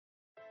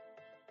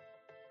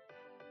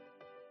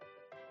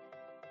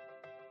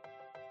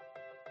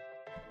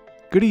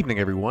Good evening,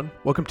 everyone.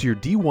 Welcome to your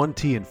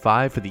D1T and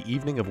 5 for the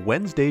evening of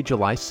Wednesday,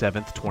 July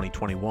 7th,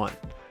 2021.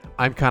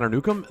 I'm Connor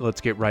Newcomb, and let's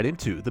get right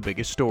into the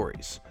biggest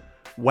stories.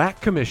 WAC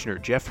Commissioner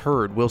Jeff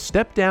Hurd will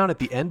step down at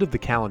the end of the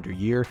calendar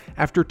year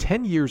after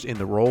 10 years in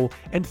the role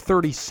and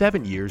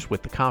 37 years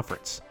with the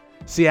conference.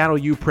 Seattle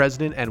U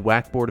President and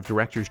WAC Board of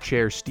Directors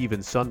Chair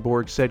Steven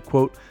Sundborg said,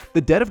 quote, "The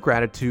debt of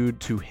gratitude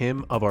to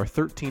him of our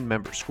 13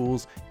 member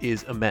schools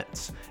is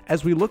immense.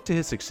 As we look to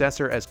his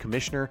successor as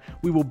commissioner,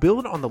 we will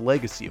build on the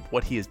legacy of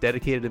what he has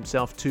dedicated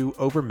himself to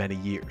over many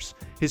years.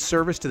 His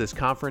service to this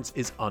conference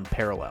is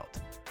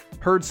unparalleled."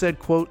 Hurd said,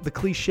 quote, "The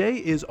cliche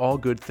is all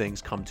good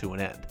things come to an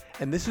end,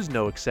 and this is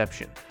no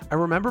exception. I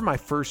remember my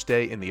first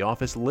day in the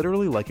office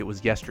literally like it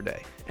was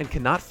yesterday, and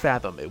cannot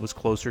fathom it was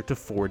closer to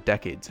 4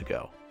 decades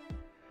ago."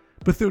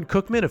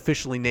 Bethune-Cookman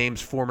officially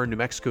names former New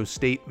Mexico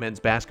State men's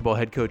basketball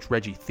head coach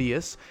Reggie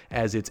Theus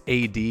as its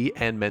AD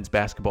and men's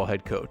basketball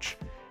head coach.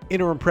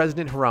 Interim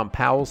President Hiram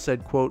Powell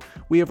said, quote,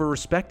 "We have a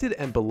respected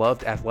and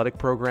beloved athletic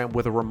program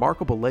with a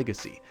remarkable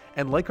legacy,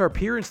 and like our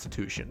peer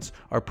institutions,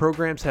 our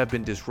programs have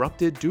been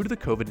disrupted due to the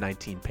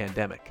COVID-19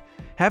 pandemic.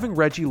 Having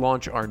Reggie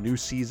launch our new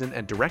season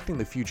and directing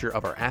the future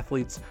of our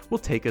athletes will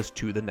take us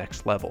to the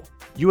next level."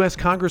 U.S.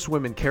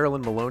 Congresswomen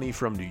Carolyn Maloney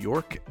from New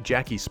York,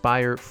 Jackie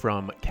Speier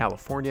from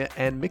California,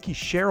 and Mickey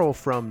Sherrill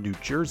from New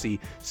Jersey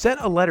sent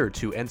a letter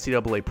to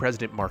NCAA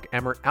President Mark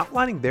Emmert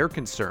outlining their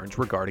concerns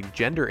regarding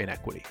gender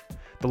inequity.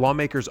 The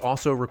lawmakers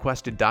also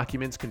requested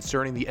documents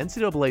concerning the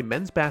NCAA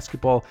men's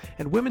basketball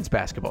and women's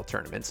basketball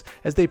tournaments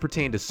as they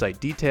pertain to site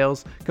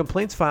details,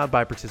 complaints filed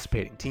by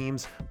participating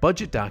teams,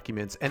 budget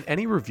documents, and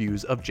any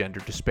reviews of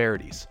gender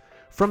disparities.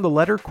 From the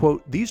letter,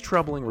 quote, "These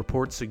troubling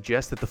reports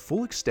suggest that the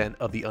full extent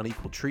of the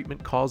unequal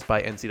treatment caused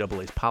by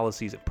NCAA's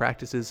policies and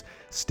practices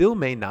still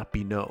may not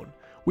be known.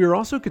 We are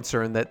also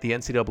concerned that the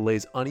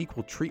NCAA's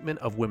unequal treatment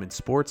of women's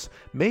sports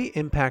may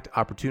impact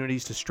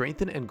opportunities to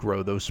strengthen and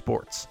grow those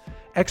sports.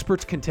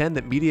 Experts contend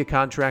that media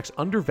contracts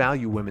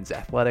undervalue women's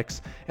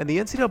athletics, and the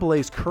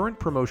NCAA's current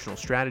promotional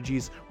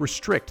strategies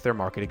restrict their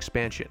market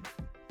expansion."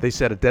 They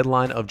set a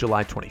deadline of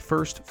July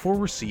 21st for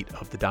receipt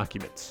of the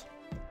documents.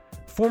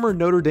 Former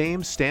Notre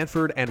Dame,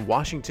 Stanford, and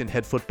Washington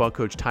head football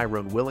coach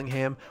Tyrone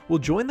Willingham will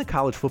join the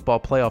College Football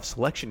Playoff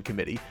Selection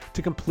Committee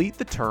to complete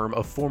the term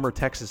of former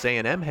Texas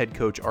A&M head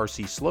coach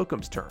R.C.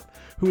 Slocum's term,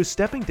 who is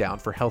stepping down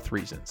for health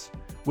reasons.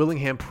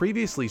 Willingham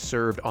previously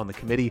served on the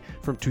committee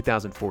from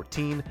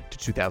 2014 to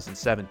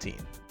 2017.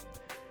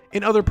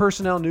 In other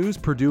personnel news,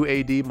 Purdue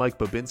AD Mike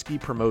Bobinski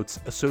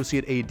promotes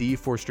Associate AD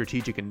for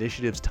Strategic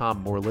Initiatives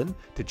Tom Moreland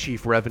to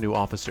Chief Revenue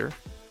Officer.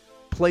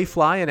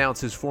 Playfly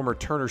announces former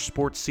Turner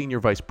Sports Senior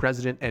Vice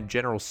President and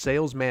General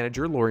Sales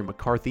Manager Lori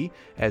McCarthy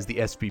as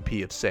the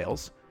SVP of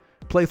Sales.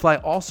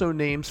 Playfly also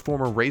names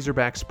former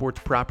Razorback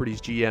Sports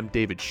Properties GM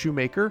David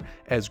Shoemaker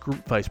as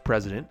Group Vice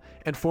President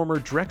and former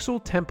Drexel,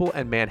 Temple,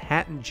 and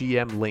Manhattan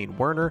GM Lane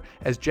Werner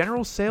as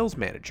General Sales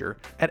Manager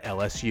at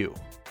LSU.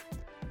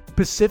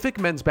 Pacific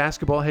men's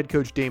basketball head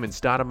coach Damon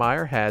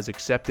Stoudemire has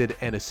accepted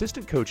an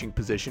assistant coaching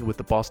position with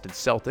the Boston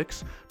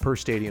Celtics, per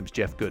Stadium's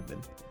Jeff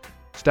Goodman.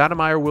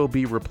 Stoudemire will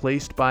be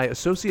replaced by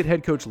associate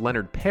head coach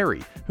Leonard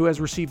Perry, who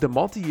has received a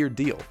multi-year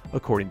deal,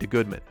 according to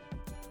Goodman.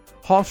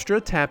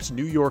 Hofstra taps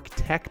New York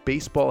Tech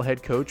baseball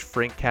head coach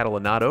Frank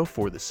Catalanato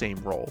for the same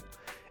role.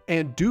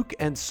 And Duke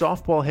and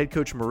softball head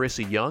coach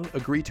Marissa Young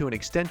agree to an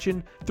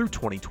extension through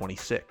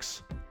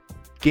 2026.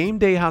 Game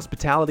day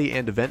hospitality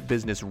and event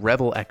business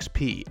Revel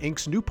XP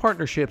inks new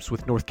partnerships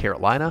with North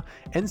Carolina,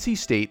 NC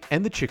State,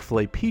 and the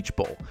Chick-fil-A Peach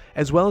Bowl,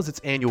 as well as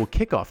its annual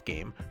kickoff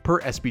game, per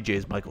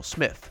SBJ's Michael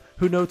Smith,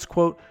 who notes,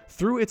 quote,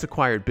 "Through its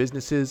acquired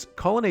businesses,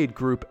 Colonnade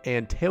Group,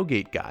 and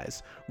Tailgate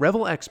Guys,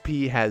 Revel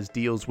XP has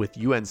deals with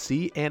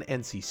UNC and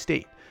NC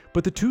State,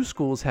 but the two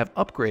schools have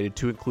upgraded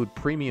to include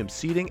premium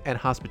seating and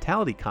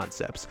hospitality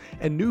concepts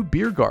and new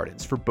beer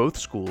gardens for both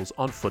schools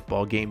on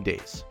football game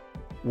days."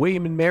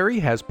 William & Mary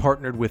has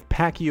partnered with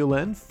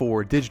Paciolan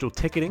for digital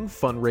ticketing,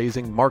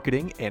 fundraising,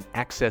 marketing, and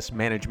access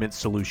management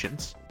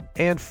solutions.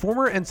 And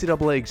former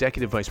NCAA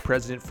Executive Vice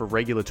President for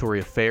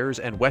Regulatory Affairs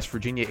and West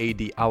Virginia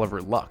AD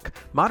Oliver Luck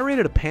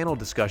moderated a panel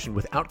discussion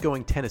with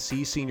outgoing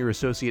Tennessee Senior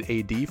Associate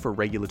AD for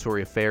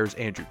Regulatory Affairs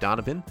Andrew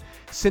Donovan,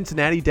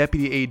 Cincinnati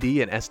Deputy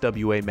AD and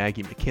SWA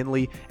Maggie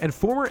McKinley, and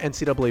former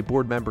NCAA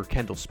board member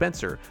Kendall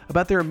Spencer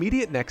about their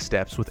immediate next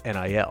steps with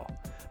NIL.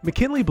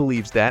 McKinley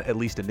believes that, at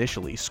least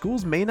initially,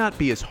 schools may not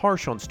be as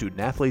harsh on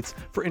student-athletes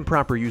for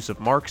improper use of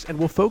marks and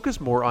will focus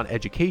more on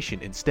education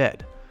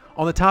instead.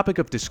 On the topic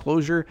of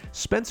disclosure,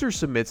 Spencer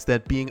submits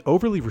that being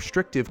overly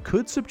restrictive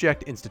could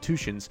subject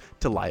institutions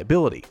to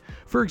liability.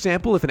 For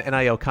example, if an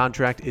NIL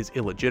contract is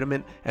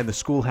illegitimate and the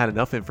school had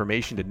enough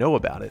information to know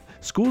about it,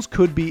 schools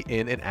could be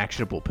in an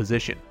actionable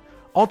position.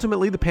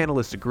 Ultimately, the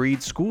panelists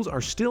agreed schools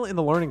are still in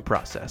the learning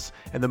process,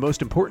 and the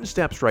most important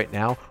steps right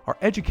now are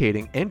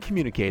educating and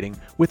communicating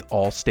with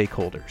all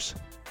stakeholders.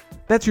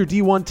 That's your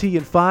D1T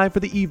and 5 for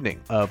the evening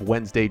of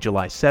Wednesday,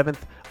 July 7th.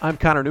 I'm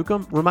Connor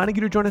Newcomb, reminding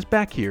you to join us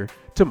back here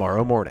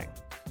tomorrow morning.